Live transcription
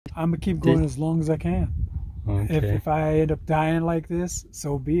I'm gonna keep going as long as I can. Okay. If I end up dying like this,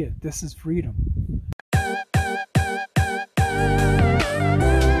 so be it. This is freedom.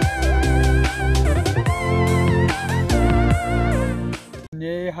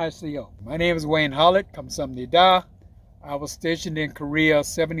 My name is Wayne Hollett. Kamsamnida. I was stationed in Korea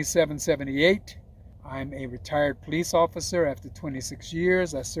 77-78. I'm a retired police officer after 26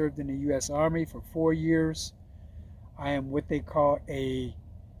 years. I served in the U.S. Army for 4 years. I am what they call a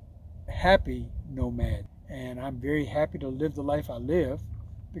happy nomad, and I'm very happy to live the life I live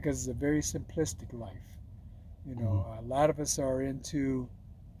because it's a very simplistic life. You know, a lot of us are into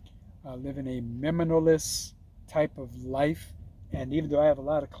living a minimalist type of life, and even though I have a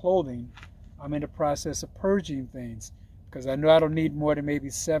lot of clothing, I'm in the process of purging things because I know I don't need more than maybe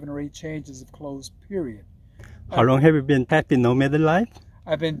 7 or 8 changes of clothes, period. How long have you been happy nomad life?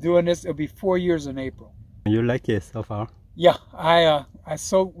 I've been doing this, it'll be 4 years in April. You like it so far? Yeah, I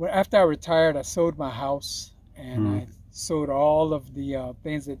sold, after I retired, I sold my house, and I sold all of the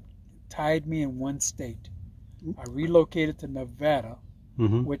things that tied me in one state. I relocated to Nevada,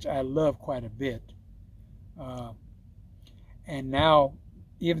 which I love quite a bit. And now,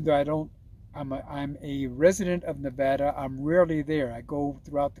 even though I'm a resident of Nevada, I'm rarely there. I go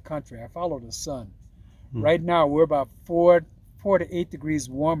throughout the country. I follow the sun. Right now, we're about 4 to 8 degrees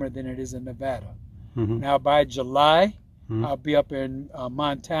warmer than it is in Nevada. Now, by July, I'll be up in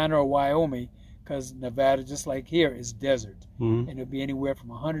Montana or Wyoming, because Nevada, just like here, is desert. And it'll be anywhere from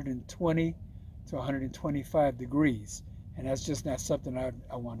 120 to 125 degrees. And that's just not something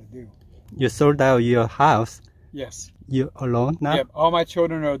I want to do. You sold out your house? Yes. You're alone now? Yep. All my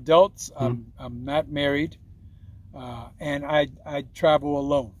children are adults. I'm not married. And I travel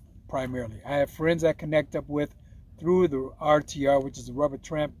alone, primarily. I have friends I connect up with through the RTR, which is the rubber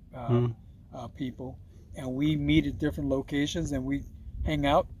tramp people. And we meet at different locations and we hang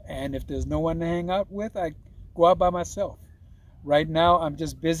out. And if there's no one to hang out with, I go out by myself. Right now, I'm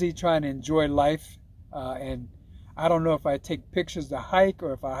just busy trying to enjoy life. And I don't know if I take pictures to hike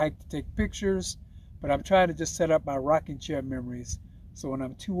or if I hike to take pictures. But I'm trying to just set up my rocking chair memories. So when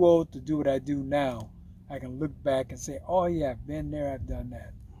I'm too old to do what I do now, I can look back and say, oh yeah, I've been there, I've done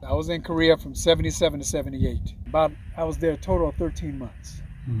that. I was in Korea from 77 to 78. I was there a total of 13 months.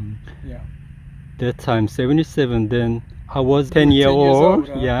 Yeah. That time, 77, then I was 10 years old.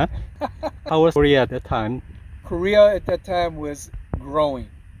 Huh? Yeah. How was Korea at that time? Korea at that time was growing.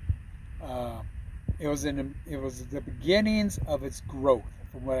 It was the beginnings of its growth,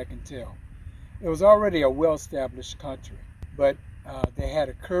 from what I can tell. It was already a well-established country, but they had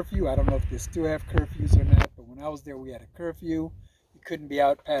a curfew. I don't know if they still have curfews or not, but when I was there, we had a curfew. You couldn't be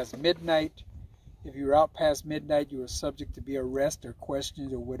out past midnight. If you were out past midnight, you were subject to be arrested or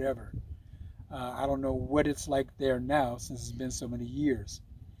questioned or whatever. I don't know what it's like there now since it's been so many years.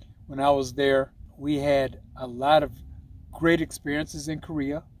 When I was there, we had a lot of great experiences in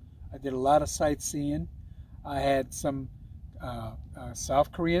Korea. I did a lot of sightseeing. I had some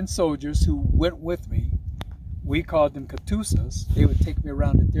South Korean soldiers who went with me. We called them katusas. They would take me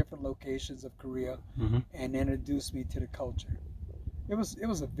around to different locations of Korea and introduce me to the culture. It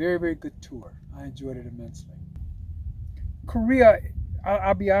was a very, very good tour. I enjoyed it immensely. Korea,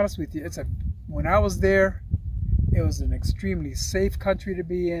 I'll be honest with you, when I was there, it was an extremely safe country to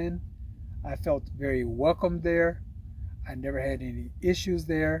be in. I felt very welcome there. I never had any issues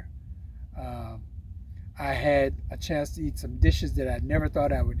there. I had a chance to eat some dishes that I never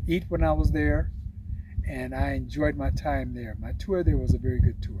thought I would eat when I was there, and I enjoyed my time there. My tour there was a very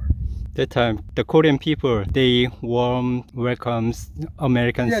good tour. That time, the Korean people, they warm welcomes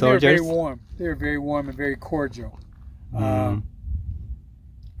American soldiers. Yeah, they were very warm. They were very warm and very cordial.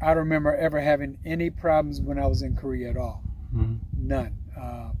 I don't remember ever having any problems when I was in Korea at all. None.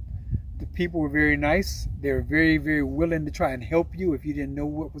 The people were very nice. They were very, very willing to try and help you if you didn't know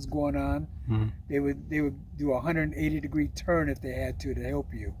what was going on. They would do a 180-degree turn if they had to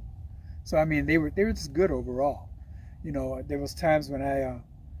help you. So I mean, they were just good overall. You know, there was times when I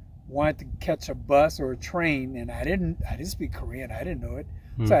wanted to catch a bus or a train, and I didn't speak Korean. I didn't know it,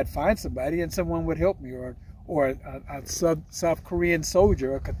 so I'd find somebody, and someone would help me, or a South Korean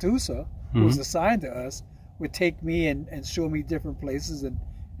soldier, a katusa, who was assigned to us, would take me and show me different places,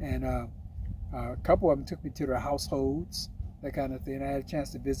 and a couple of them took me to their households, that kind of thing. I had a chance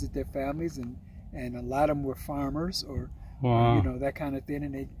to visit their families, and a lot of them were farmers or you know, that kind of thing,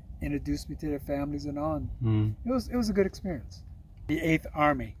 and they introduced me to their families and on. It was a good experience. The 8th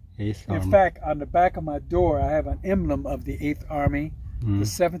Army. In fact, on the back of my door, I have an emblem of the 8th Army, the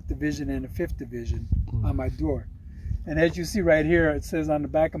 7th Division and the 5th Division on my door. And as you see right here, it says on the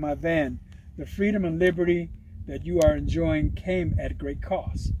back of my van, the freedom and liberty that you are enjoying came at great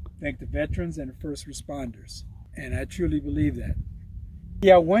cost. Thank the veterans and the first responders. And I truly believe that.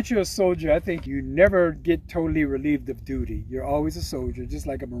 Yeah, once you're a soldier, I think you never get totally relieved of duty. You're always a soldier, just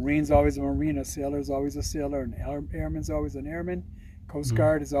like a Marine's always a Marine, a sailor is always a sailor, an airman's always an airman, Coast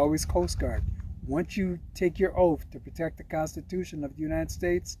Guard is always Coast Guard. Once you take your oath to protect the Constitution of the United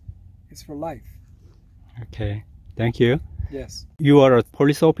States, it's for life. Okay, thank you. Yes. You are a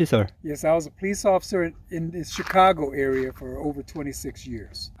police officer? Yes, I was a police officer in the Chicago area for over 26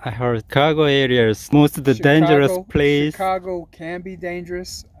 years. I heard Chicago area is most of the dangerous place. Chicago can be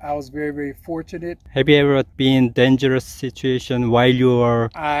dangerous. I was very, very fortunate. Have you ever been in dangerous situation while you were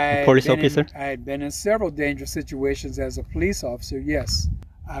a police officer? I had been in several dangerous situations as a police officer, yes.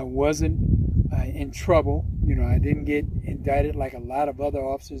 I wasn't in trouble. You know, I didn't get indicted like a lot of other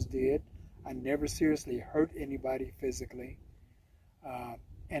officers did. I never seriously hurt anybody physically.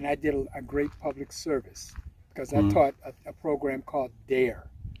 And I did a great public service because I taught a program called DARE,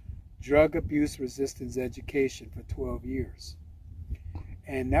 Drug Abuse Resistance Education, for 12 years.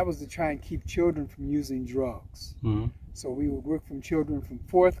 And that was to try and keep children from using drugs. So we would work from children from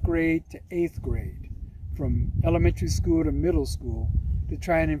 4th grade to 8th grade, from elementary school to middle school, to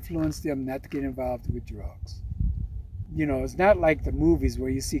try and influence them not to get involved with drugs. You know, it's not like the movies where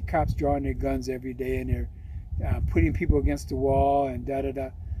you see cops drawing their guns every day and they're putting people against the wall and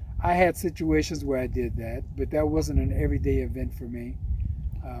da-da-da. I had situations where I did that, but that wasn't an everyday event for me.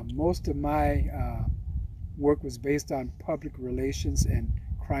 Most of my work was based on public relations and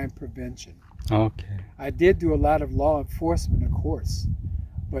crime prevention. Okay. I did do a lot of law enforcement, of course,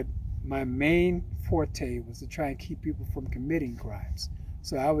 but my main forte was to try and keep people from committing crimes.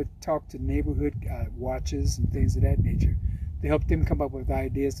 So I would talk to neighborhood watches and things of that nature to help them come up with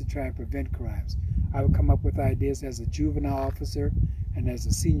ideas to try and prevent crimes. I would come up with ideas as a juvenile officer and as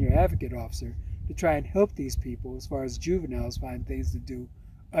a senior advocate officer to try and help these people as far as juveniles find things to do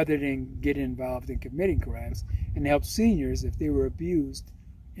other than get involved in committing crimes, and help seniors if they were abused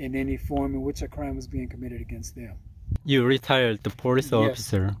in any form in which a crime was being committed against them. You retired the police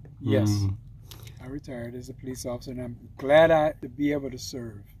officer? Yes. I retired as a police officer, and I'm glad to be able to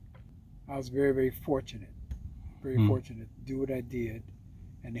serve. I was very, very fortunate, fortunate to do what I did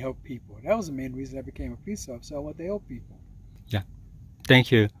and help people. That was the main reason I became a police officer. I wanted to help people. Yeah.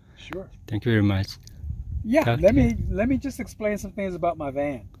 Thank you. Sure. Thank you very much. Yeah. Okay. Let me just explain some things about my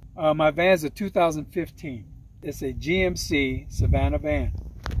van. My van's a 2015. It's a GMC Savannah van.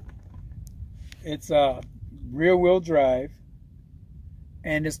 It's a rear-wheel drive.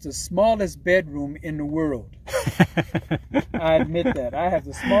 And it's the smallest bedroom in the world. I admit that. I have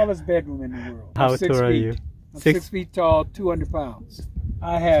the smallest bedroom in the world. How tall are you? I'm 6 feet tall, 200 pounds.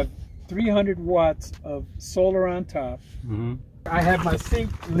 I have 300 watts of solar on top. I have my seat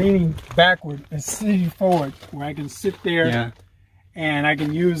leaning backward and sitting forward where I can sit there and I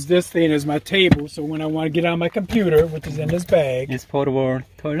can use this thing as my table. So when I want to get on my computer, which is in this bag. It's portable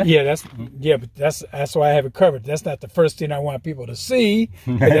toilet? Yeah, but that's why I have it covered. That's not the first thing I want people to see,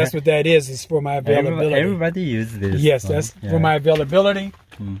 but that's what that is for my availability. Everybody uses this. Yes, that's for my availability.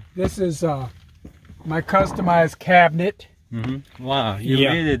 This is my customized cabinet. Wow, you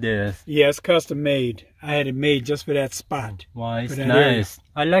made this. Yeah, it's custom made. I had it made just for that spot. Wow, it's nice.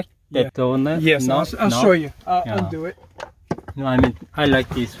 I like that donut. Yes, I'll show you. I'll undo it. No, I mean, I like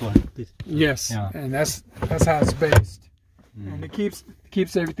this one. Yes, and that's how it's based. And it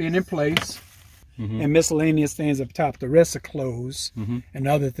keeps everything in place. And miscellaneous things up top. The rest are clothes and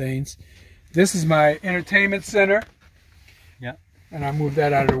other things. This is my entertainment center. Yeah. And I moved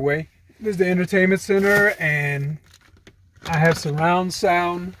that out of the way. This is the entertainment center, and I have surround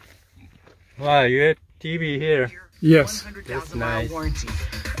sound. Wow, you have TV here. Yes. That's nice.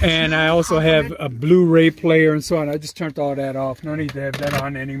 And I also have a Blu-ray player and so on. I just turned all that off. No need to have that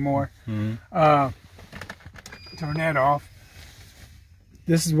on anymore. Turn that off.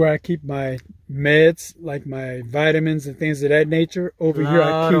 This is where I keep my meds, like my vitamins and things of that nature. Over here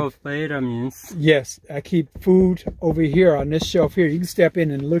I keep of vitamins. Yes, I keep food over here on this shelf here. You can step in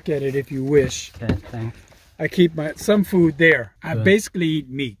and look at it if you wish. Okay, thanks. I keep some food there. I basically eat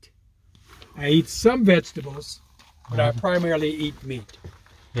meat. I eat some vegetables, but I primarily eat meat.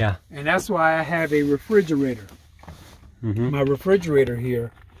 Yeah. And that's why I have a refrigerator. My refrigerator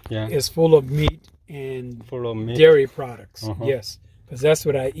here is full of meat and dairy products. Yes, because that's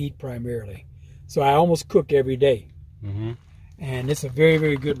what I eat primarily. So I almost cook every day. And it's a very,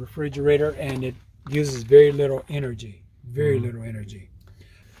 very good refrigerator, and it uses very little energy. Very little energy.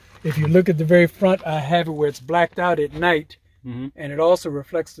 If you look at the very front, I have it where it's blacked out at night, and it also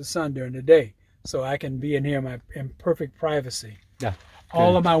reflects the sun during the day. So I can be in here in perfect privacy. Yeah.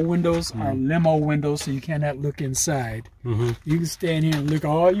 All of my windows are limo windows, so you cannot look inside. You can stand here and look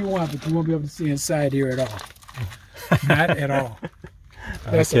all you want, but you won't be able to see inside here at all. Not at all.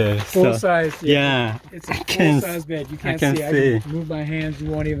 That's a full-size. Yeah, it's a full-size bed. You can't see. I can move my hands. You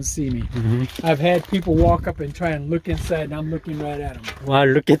won't even see me. I've had people walk up and try and look inside, and I'm looking right at them. Wow,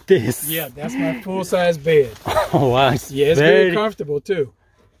 look at this. Yeah, that's my full-size bed. Oh, wow. Yeah, it's very comfortable, too.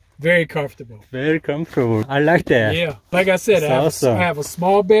 Very comfortable. Very comfortable. I like that. Yeah. Like I said, Awesome. I have a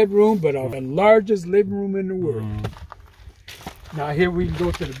small bedroom, but the largest living room in the world. Now, here we can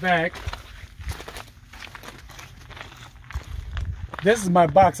go to the back. This is my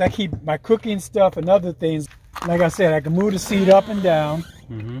box. I keep my cooking stuff and other things. Like I said, I can move the seat up and down.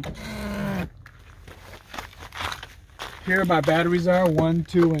 Here my batteries are, 1,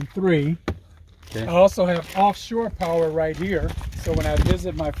 2, and 3. Okay. I also have offshore power right here. So when I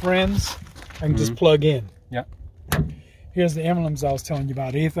visit my friends, I can just plug in. Yeah. Here's the emblems I was telling you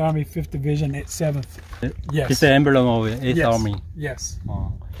about. 8th Army, 5th Division, 7th. Yes. It's the emblem of 8th Army. Yes.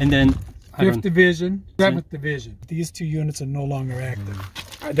 Oh. And then 5th Division, 7th Division. These 2 units are no longer active.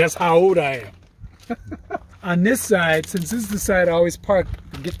 That's how old I am. On this side, since this is the side I always park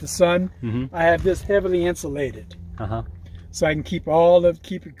to get the sun, I have this heavily insulated. So I can keep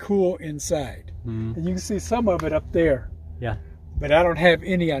it cool inside. And you can see some of it up there. Yeah. But I don't have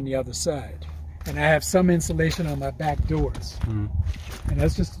any on the other side. And I have some insulation on my back doors. And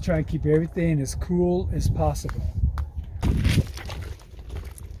that's just to try and keep everything as cool as possible.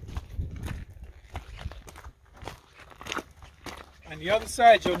 On the other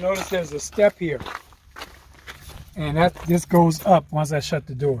side, you'll notice there's a step here. And this goes up once I shut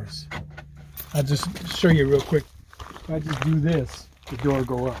the doors. I'll just show you real quick. If I just do this, the door will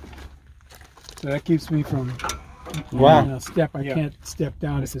go up. So that keeps me from a step. I can't step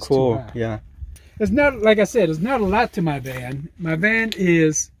down if it's too high. Yeah. It's not, like I said, there's not a lot to my van. My van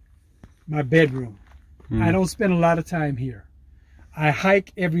is my bedroom. I don't spend a lot of time here. I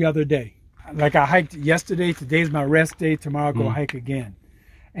hike every other day. Like I hiked yesterday, today's my rest day, tomorrow I'll go hike again.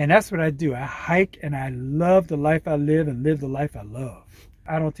 And that's what I do. I hike and I love the life I live and live the life I love.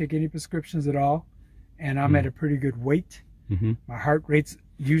 I don't take any prescriptions at all. And I'm at a pretty good weight. My heart rate's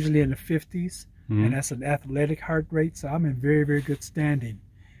usually in the 50s. And that's an athletic heart rate. So I'm in very, very good standing.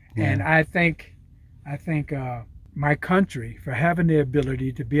 And I thank my country for having the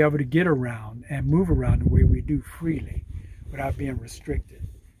ability to be able to get around and move around the way we do freely without being restricted.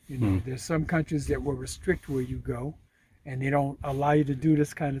 You know, there's some countries that will restrict where you go, and they don't allow you to do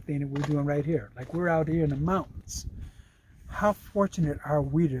this kind of thing that we're doing right here. Like we're out here in the mountains. How fortunate are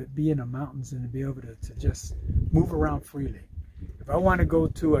we to be in the mountains and to be able to just move around freely? If I want to go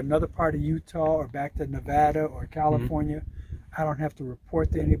to another part of Utah or back to Nevada or California, I don't have to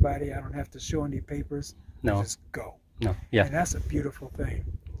report to anybody. I don't have to show any papers. No. I just go. No. Yeah. And that's a beautiful thing.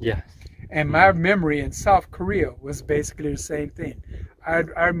 Yeah. And my memory in South Korea was basically the same thing. I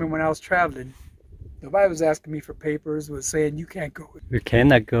remember when I was traveling, nobody was asking me for papers, was saying you can't go. We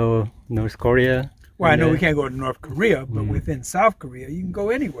cannot go North Korea. Well, I know we can't go to North Korea, but within South Korea, you can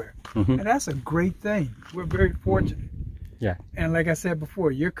go anywhere. And that's a great thing. We're very fortunate. Yeah. And like I said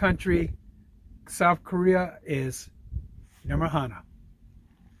before, your country, South Korea, is number hana.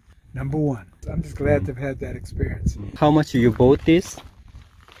 Number 1. I'm just glad to have had that experience. How much you bought this?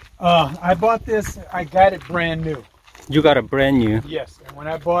 I bought this, I got it brand new. You got a brand new? Yes, and when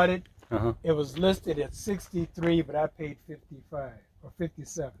I bought it, it was listed at 63, but I paid 55 or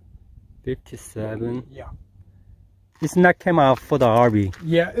 57. 57? Yeah. It's not came out for the RV.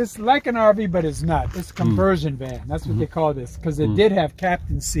 Yeah, it's like an RV, but it's not. It's a conversion van. That's what they call this, because it did have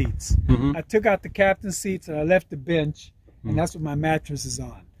captain seats. I took out the captain seats and I left the bench, and that's what my mattress is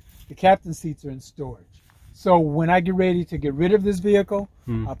on. The captain seats are in storage. So when I get ready to get rid of this vehicle,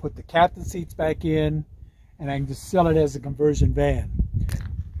 I'll put the captain seats back in, and I can just sell it as a conversion van.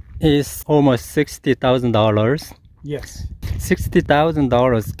 It's almost $60,000. Yes.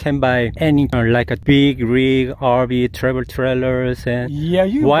 $60,000 can buy any like a big rig, RV, travel trailers, and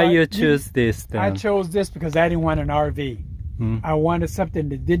why you choose this then? I chose this because I didn't want an RV. I wanted something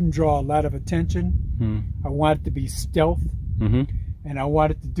that didn't draw a lot of attention. I wanted to be stealth, and I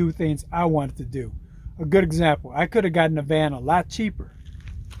wanted to do things I wanted to do. A good example, I could have gotten a van a lot cheaper,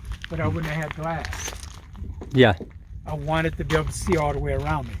 but I wouldn't have had glass. Yeah. I wanted to be able to see all the way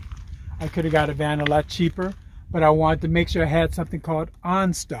around me. I could have got a van a lot cheaper, but I wanted to make sure I had something called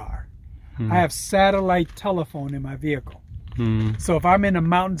OnStar. I have satellite telephone in my vehicle. So if I'm in the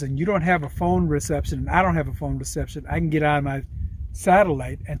mountains and you don't have a phone reception and I don't have a phone reception, I can get on my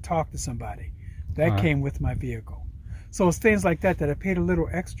satellite and talk to somebody. That came with my vehicle. So it's things like that that I paid a little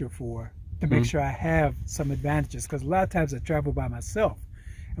extra for to make sure I have some advantages, because a lot of times I travel by myself.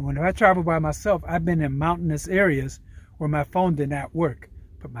 And when I travel by myself, I've been in mountainous areas where my phone did not work,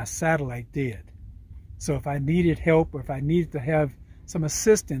 but my satellite did. So if I needed help, or if I needed to have some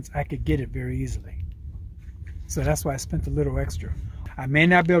assistance, I could get it very easily. So that's why I spent a little extra. I may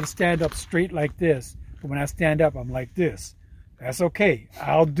not be able to stand up straight like this, but when I stand up, I'm like this. That's okay.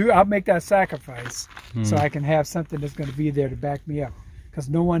 I'll make that sacrifice so I can have something that's going to be there to back me up, because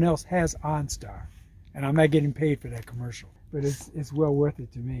no one else has OnStar, and I'm not getting paid for that commercial. But it's well worth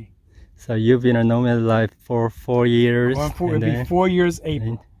it to me. So you've been a nomad life for 4 years. It'll be 4 years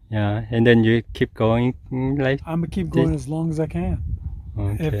April. And then you keep going like I'm gonna keep going as long as I can.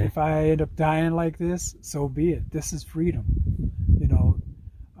 Okay. If I end up dying like this, so be it. This is freedom. You know,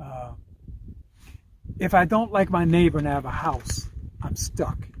 if I don't like my neighbor and I have a house, I'm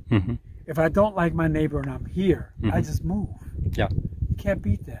stuck. If I don't like my neighbor and I'm here, I just move. Yeah. You can't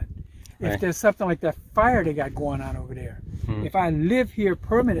beat that. Right. If there's something like that fire they got going on over there, if I live here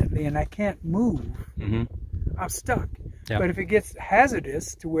permanently and I can't move, I'm stuck. Yeah. But if it gets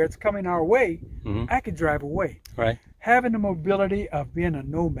hazardous to where it's coming our way, I can drive away. Right. Having the mobility of being a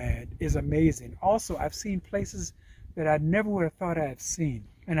nomad is amazing. Also, I've seen places that I never would have thought I'd seen.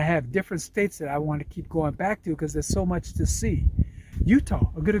 And I have different states that I want to keep going back to because there's so much to see. Utah,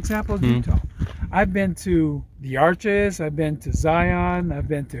 a good example of Utah. I've been to the Arches, I've been to Zion, I've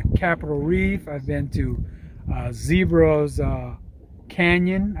been to Capitol Reef, I've been to Zebra's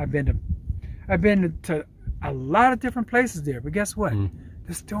Canyon, I've been to a lot of different places there. But guess what?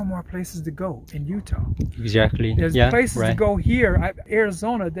 There's still more places to go in Utah. Exactly. There's places to go here,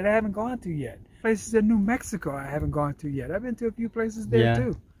 Arizona, that I haven't gone to yet. Places in New Mexico I haven't gone to yet. I've been to a few places there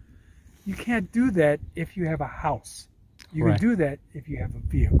too. You can't do that if you have a house. You can do that if you have a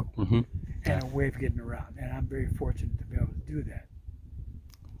vehicle and a way of getting around. And I'm very fortunate to be able to do that.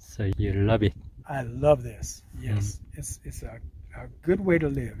 So you love it. I love this. Yes. It's a good way to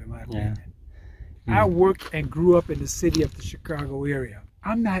live, in my opinion. I worked and grew up in the city of the Chicago area.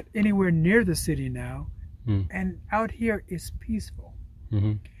 I'm not anywhere near the city now, and out here is peaceful.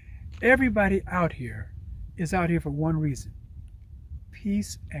 Everybody out here is out here for one reason: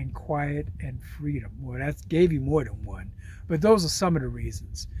 peace and quiet and freedom. Well, that gave you more than one, but those are some of the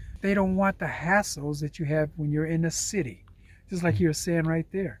reasons. They don't want the hassles that you have when you're in a city, just like you were saying right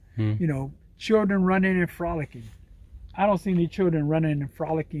there. You know, children running and frolicking. I don't see any children running and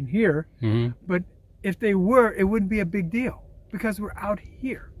frolicking here, but if they were, it wouldn't be a big deal because we're out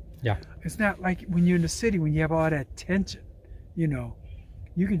here. Yeah. It's not like when you're in the city, when you have all that tension, you know,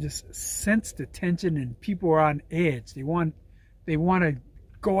 you can just sense the tension and people are on edge. They want to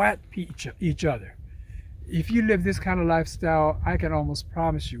go at each other. If you live this kind of lifestyle, I can almost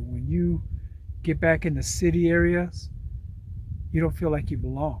promise you, when you get back in the city areas, you don't feel like you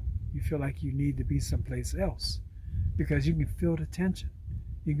belong. You feel like you need to be someplace else because you can feel the tension.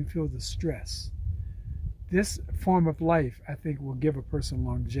 You can feel the stress. This form of life, I think, will give a person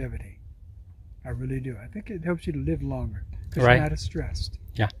longevity. I really do. I think it helps you to live longer because you're not as stressed.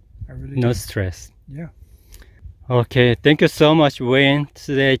 Yeah. I really no do. stress. Yeah. Okay, thank you so much, Wayne.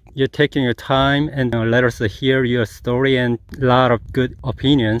 Today you're taking your time and let us hear your story and a lot of good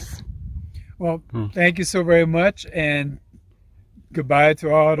opinions. Well, thank you so very much, and goodbye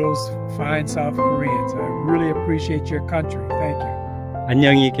to all those fine South Koreans. I really appreciate your country. Thank you.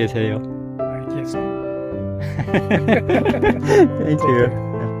 안녕히 계세요. I guess so. Thank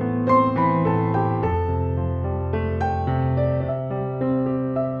you.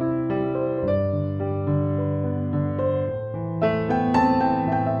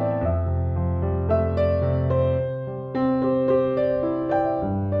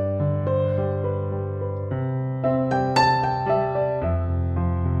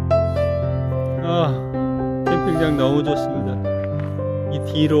 캠핑장 너무 좋습니다. 이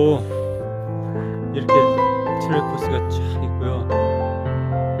뒤로 이렇게 트랙 코스가 쫙 있고요.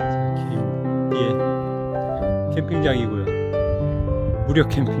 뒤에 캠핑장이고요. 무료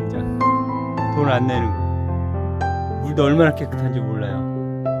캠핑장. 돈 안 내는 거. 물도 얼마나 깨끗한지 몰라요.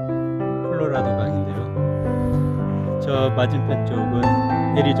 콜로라도 강인데요. 저 맞은편 쪽은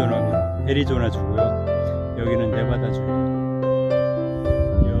애리조나 주고요. 여기는 네바다 주고요.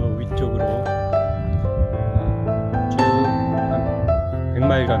 여 위쪽으로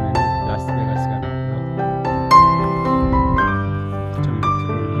 100마일 가면 라스베가스가 나오고요. 좀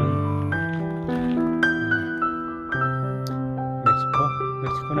밑으로는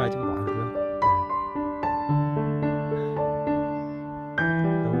멕시코는 아직 멀고요.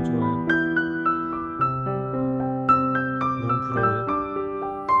 너무 좋아요. 너무 부러워요.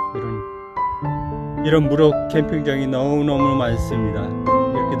 이런 무료 캠핑장이 너무너무 많습니다.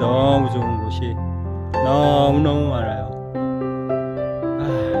 이렇게 살기 너무 좋은 곳이 너무너무 많아요.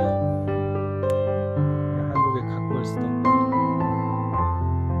 한국에 갖고 올 수도 없고,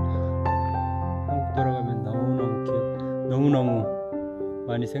 한국 돌아가면 너무너무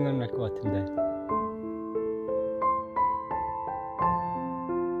많이 생각날 것 같은데.